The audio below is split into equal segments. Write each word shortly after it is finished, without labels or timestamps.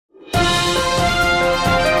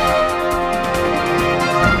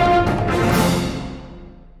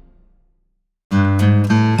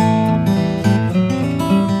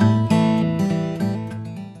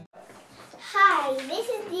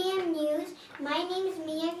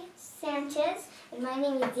And my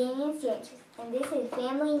name is Daniel Sanchez, and this is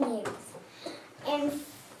Family News. And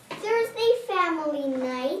Thursday family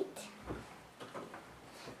night,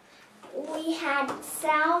 we had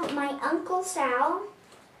Sal, my Uncle Sal,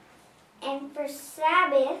 and for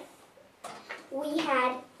Sabbath, we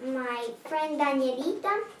had my friend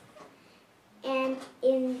Danielita, and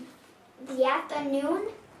in the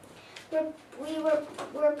afternoon, we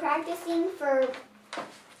were practicing for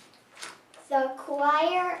the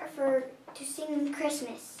choir to sing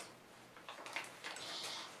Christmas.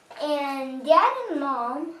 And Dad and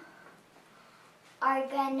Mom are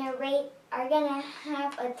gonna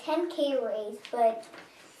have a 10K race, but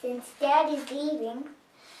since Dad is leaving,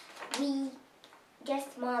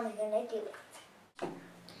 Mom is gonna do it.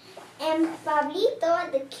 And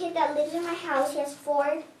Pablito, the kid that lives in my house, he has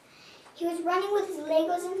 4. He was running with his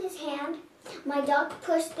Legos in his hand. My dog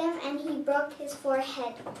pushed him and he broke his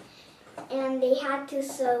forehead. And they had to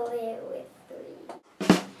sew it with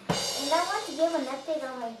 3. And I want to give an update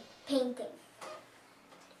on my painting.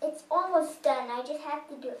 It's almost done. I just have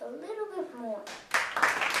to do a little bit more.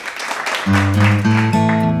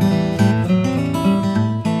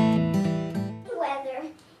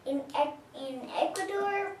 Weather in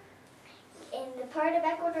Ecuador, in the part of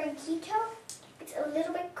Ecuador in Quito, it's a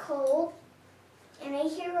little bit cold. And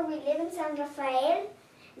right here where we live in San Rafael,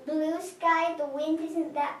 blue sky, the wind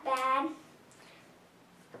isn't that bad,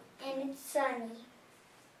 and it's sunny.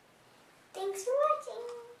 Thanks for watching.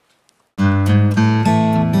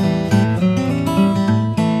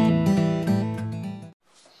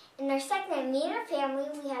 In our segment, Me and Our Family,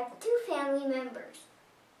 we have 2 family members.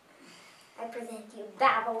 I present you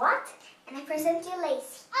Babawat, and I present you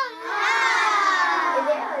Lacey. Oh, no!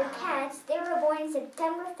 They are cats. They were born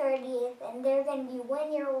September 30th, and they're going to be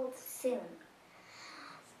 1-year-olds soon.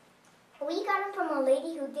 We got them from a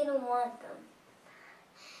lady who didn't want them.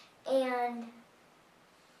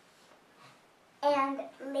 And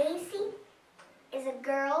Lacey is a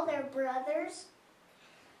girl. They're brothers.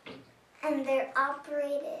 And they're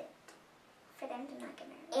operated for them to not get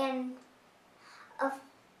married. And a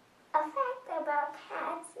fact about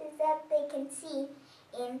cats is that they can see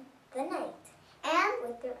in the night and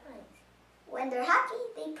with their eyes. When they're happy,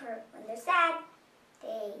 they purr. When they're sad,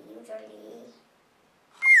 they usually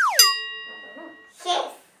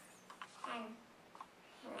hiss.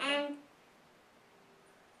 And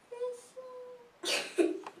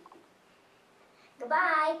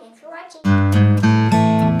goodbye. Thanks for watching.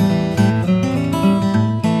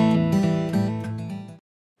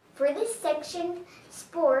 For this section,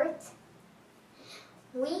 sports,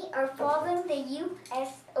 we are following the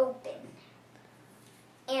U.S. Open.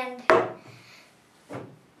 And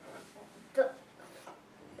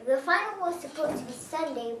the final was supposed to be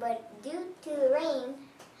Sunday, but due to the rain,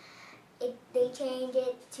 they changed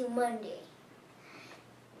it to Monday.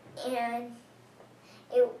 And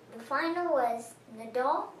the final was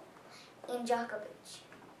Nadal and Djokovic.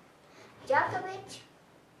 Djokovic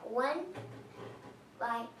won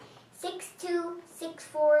by 6-2,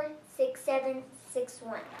 6-4, 6-7,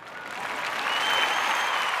 6-1.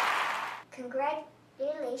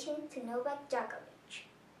 Congratulations to Novak Djokovic.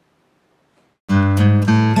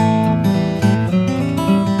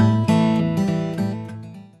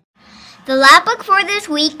 The lab book for this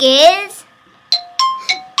week is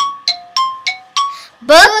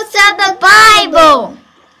Books of the Bible.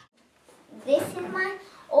 This is my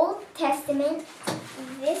Old Testament.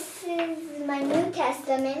 This is my New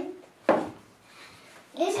Testament.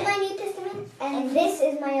 This is my New Testament, and this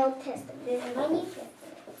is my Old Testament. This is my New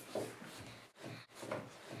Testament.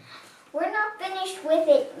 We're not finished with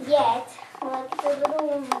it yet. Well, it's a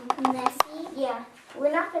little messy. Yeah,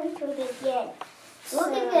 we're not finished with it yet. We'll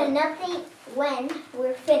give you an update when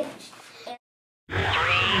we're finished. 3, 2,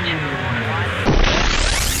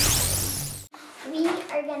 1. We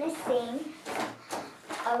are going to sing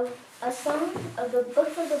a song of the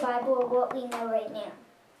books of the Bible of what we know right now.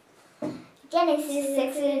 Genesis,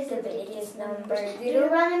 Exodus, Leviticus, Numbers,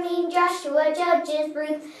 Deuteronomy, Joshua, Judges,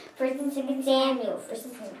 Ruth, 1st and 2nd Samuel, 1st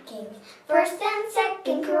and 2nd Kings, 1st and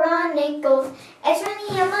 2nd Chronicles, Ezra,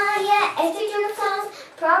 Nehemiah, Esther, Jude, Psalms,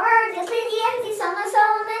 Proverbs, Ecclesiastes, Song of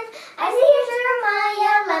Solomon, Isaiah,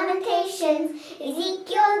 Jeremiah, Lamentations,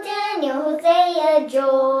 Ezekiel, Daniel, Hosea,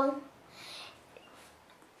 Joel,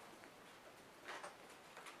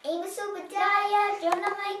 Amos, Obadiah,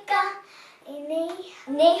 Jonah, Micah,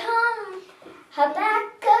 Nahum,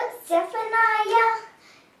 Habakkuk, Zephaniah.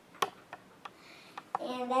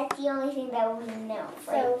 And that's the only thing that we know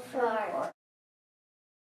so far.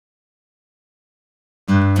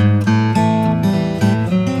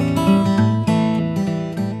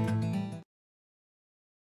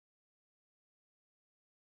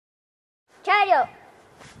 Chario,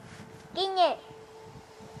 Guiñe,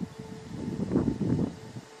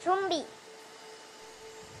 Zumbi,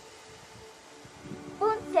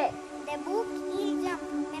 Punce, Debut y jump.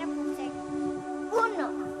 Mira, puse. 1,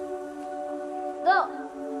 2,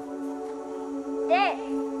 3,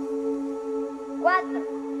 4,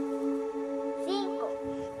 5,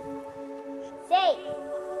 6,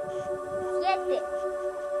 7,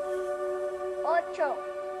 8,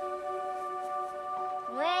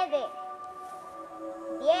 9,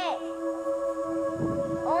 10,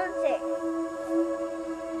 11,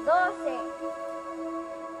 12,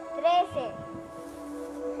 13,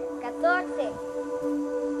 14,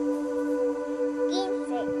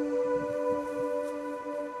 15,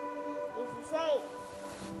 16,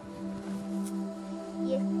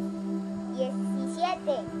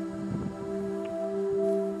 17,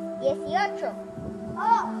 18.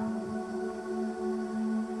 ¡Oh!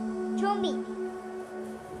 Chumbi.